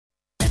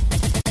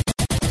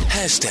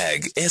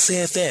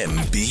#SAFMBTH.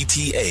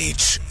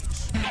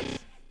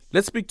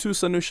 Let's speak to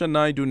Sanusha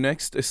Naido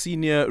next, a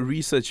senior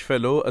research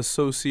fellow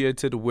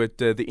associated with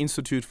the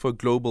Institute for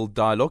Global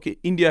Dialogue.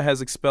 India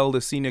has expelled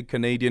a senior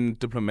Canadian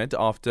diplomat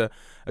after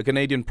a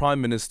Canadian Prime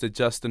Minister,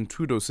 Justin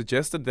Trudeau,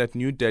 suggested that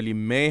New Delhi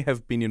may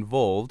have been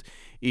involved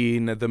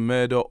in the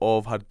murder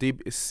of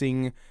Hardeep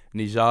Singh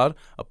Nijjar,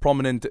 a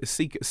prominent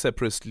Sikh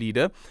separatist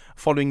leader.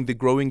 Following the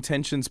growing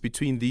tensions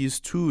between these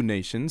two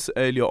nations,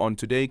 earlier on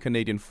today,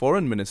 Canadian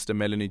Foreign Minister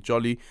Melanie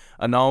Joly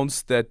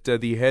announced that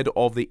the head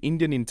of the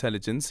Indian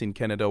intelligence in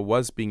Canada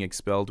was being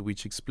expelled,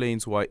 which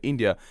explains why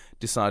India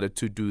decided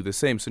to do the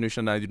same.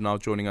 Sanusha Naido now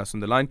joining us on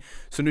the line.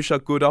 Sanusha,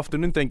 good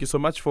afternoon. Thank you so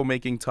much for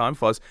making time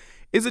for us.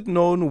 Is it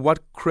known what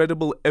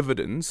credible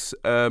evidence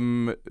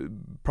Prime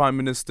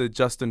Minister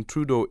Justin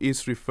Trudeau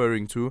is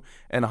referring to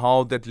and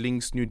how that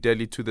links New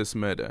Delhi to this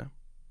murder?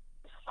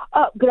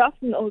 Good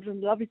afternoon,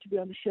 Aldrin. Lovely to be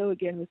on the show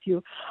again with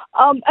you.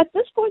 At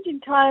this point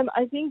in time,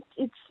 I think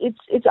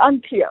it's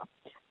unclear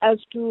as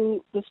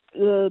to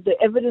the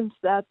evidence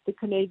that the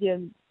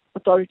Canadian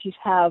authorities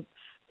have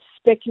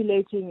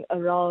speculating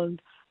around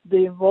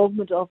the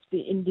involvement of the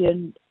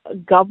Indian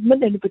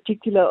government, and in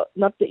particular,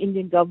 not the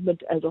Indian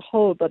government as a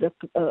whole, but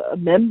a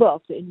member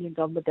of the Indian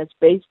government that's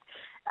based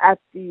as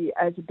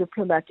a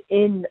diplomat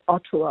in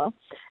Ottawa.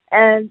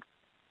 And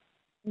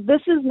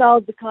this is now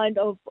the kind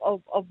of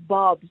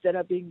barbs that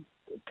are being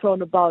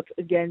thrown about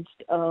against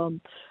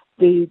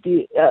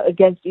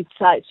against each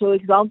side. So,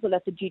 example,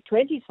 at the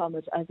G20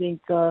 summit, I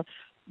think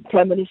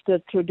Prime Minister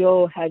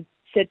Trudeau had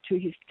said to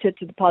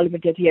the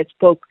Parliament that he had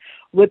spoke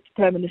with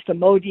Prime Minister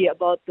Modi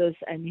about this,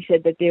 and he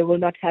said that they will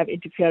not have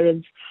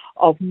interference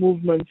of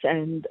movements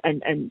and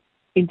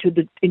into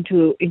the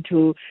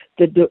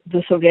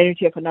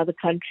sovereignty of another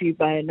country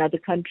by another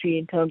country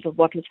in terms of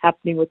what was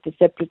happening with the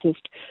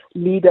separatist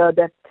leader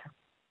that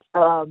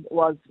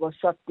was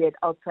shot dead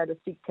outside a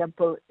Sikh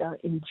temple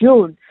in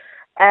June,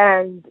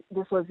 and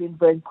this was in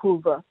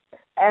Vancouver.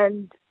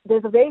 And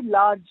there's a very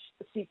large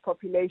Sikh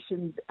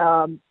population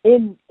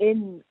in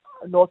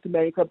North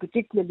America,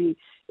 particularly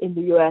in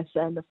the US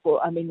and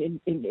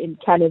in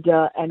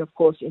Canada and of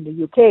course in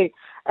the UK.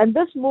 And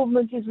this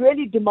movement is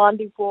really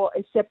demanding for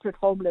a separate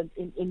homeland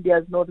in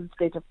India's northern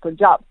state of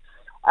Punjab.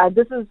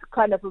 This is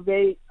kind of a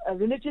very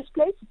religious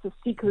place. It's a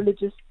Sikh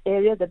religious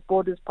area that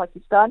borders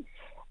Pakistan.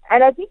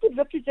 And I think it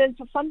represents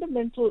a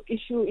fundamental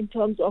issue in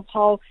terms of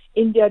how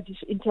India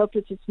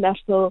interprets its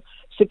national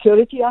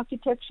security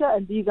architecture.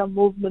 And these are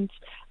movements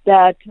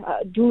that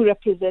do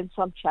represent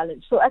some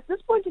challenge. So at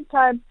this point in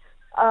time,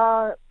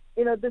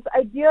 this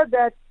idea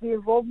that the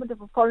involvement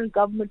of a foreign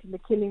government in the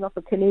killing of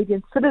a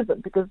Canadian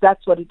citizen, because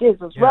that's what it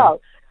is as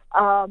well,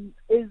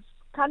 is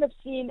kind of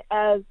seen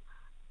as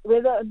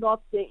whether or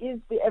not there is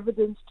the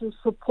evidence to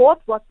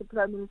support what the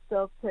Prime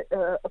Minister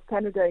of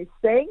Canada is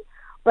saying.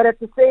 But at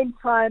the same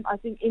time, I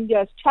think India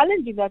is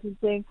challenging that and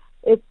saying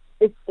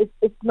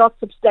it's not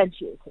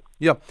substantiated.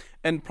 Yeah,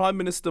 and Prime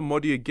Minister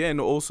Modi again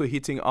also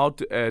hitting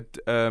out at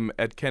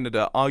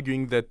Canada,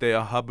 arguing that they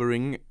are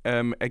harboring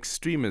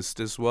extremists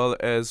as well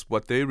as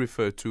what they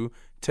refer to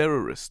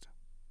terrorists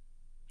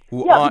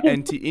who are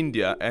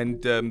anti-India,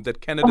 and that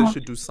Canada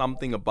should do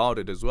something about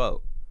it as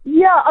well.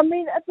 Yeah, I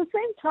mean, at the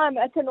same time,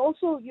 I can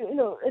also,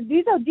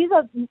 these are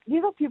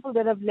people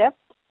that have left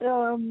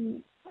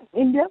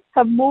India,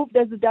 have moved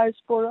as a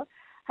diaspora,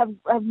 have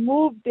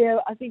moved there.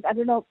 I think, I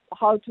don't know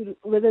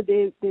whether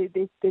they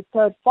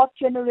third, fourth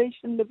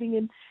generation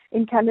living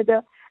in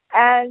Canada.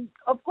 And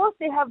of course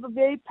they have a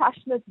very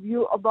passionate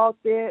view about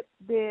their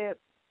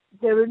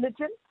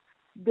religion,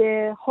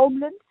 their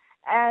homeland,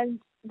 and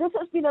this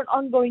has been an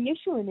ongoing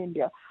issue in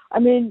India. I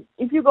mean,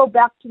 if you go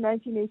back to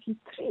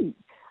 1983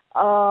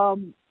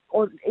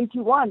 or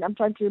 81, I'm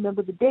trying to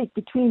remember the date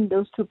between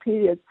those two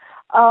periods,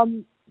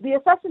 the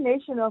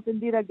assassination of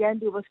Indira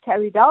Gandhi was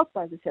carried out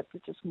by the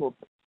separatist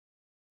movement,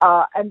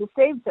 and the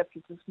same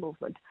separatist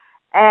movement,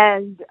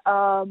 and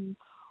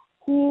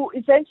who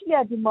essentially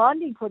are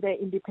demanding for their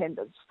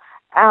independence.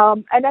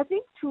 And I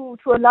think to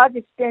a large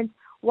extent,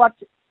 what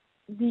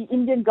the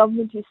Indian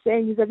government is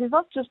saying is that it's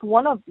not just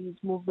one of these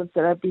movements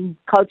that are being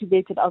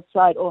cultivated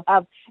outside or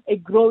have a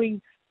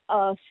growing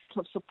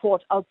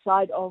support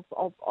outside of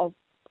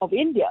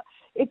India.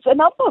 It's a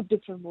number of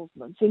different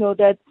movements,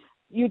 that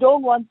you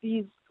don't want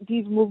these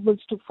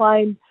movements to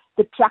find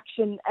the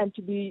traction and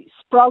to be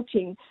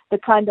sprouting the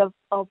kind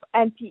of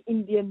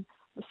anti-Indian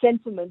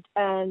sentiment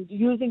and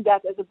using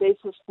that as a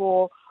basis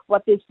for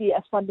what they see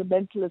as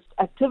fundamentalist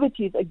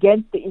activities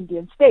against the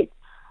Indian state.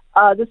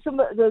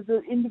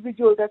 The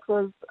individual that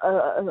was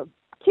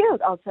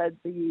killed outside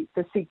the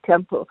Sikh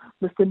temple,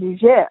 Mr.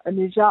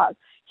 Nijjar,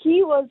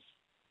 he was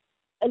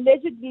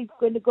allegedly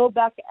going to go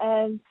back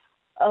and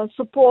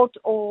support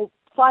or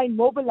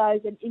mobilize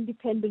an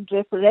independent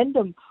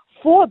referendum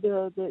for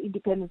the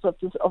independence of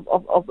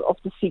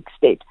the Sikh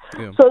state.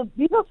 Yeah. So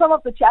these are some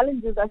of the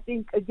challenges, I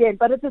think, again.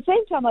 But at the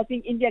same time, I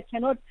think India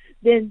cannot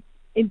then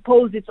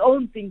impose its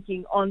own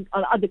thinking on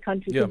other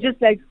countries. Yeah. So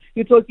just like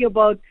you're talking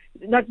about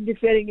not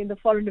interfering in the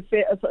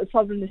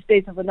sovereign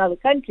states of another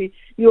country,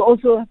 you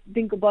also have to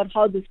think about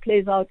how this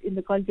plays out in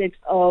the context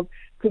of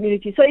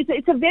community. So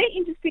it's a very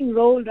interesting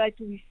role, right,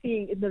 to be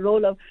seeing in the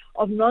role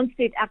of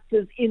non-state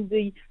actors in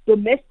the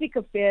domestic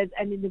affairs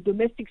and in the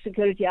domestic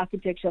security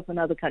architecture of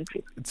another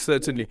country.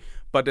 Certainly.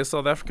 But as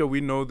South Africa, we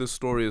know the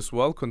story as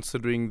well,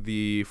 considering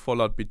the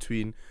fallout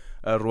between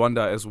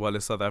Rwanda as well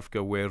as South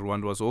Africa, where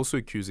Rwanda was also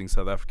accusing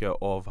South Africa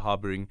of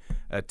harboring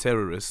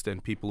terrorists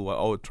and people who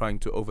are trying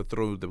to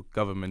overthrow the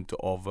government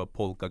of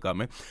Paul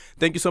Kagame.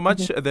 Thank you so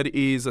much. That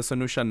is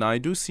Sanusha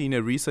Naido,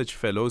 Senior Research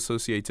Fellow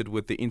associated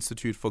with the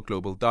Institute for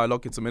Global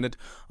Dialogue. It's a minute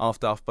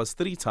after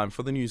 3:30. Time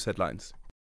for the news headlines.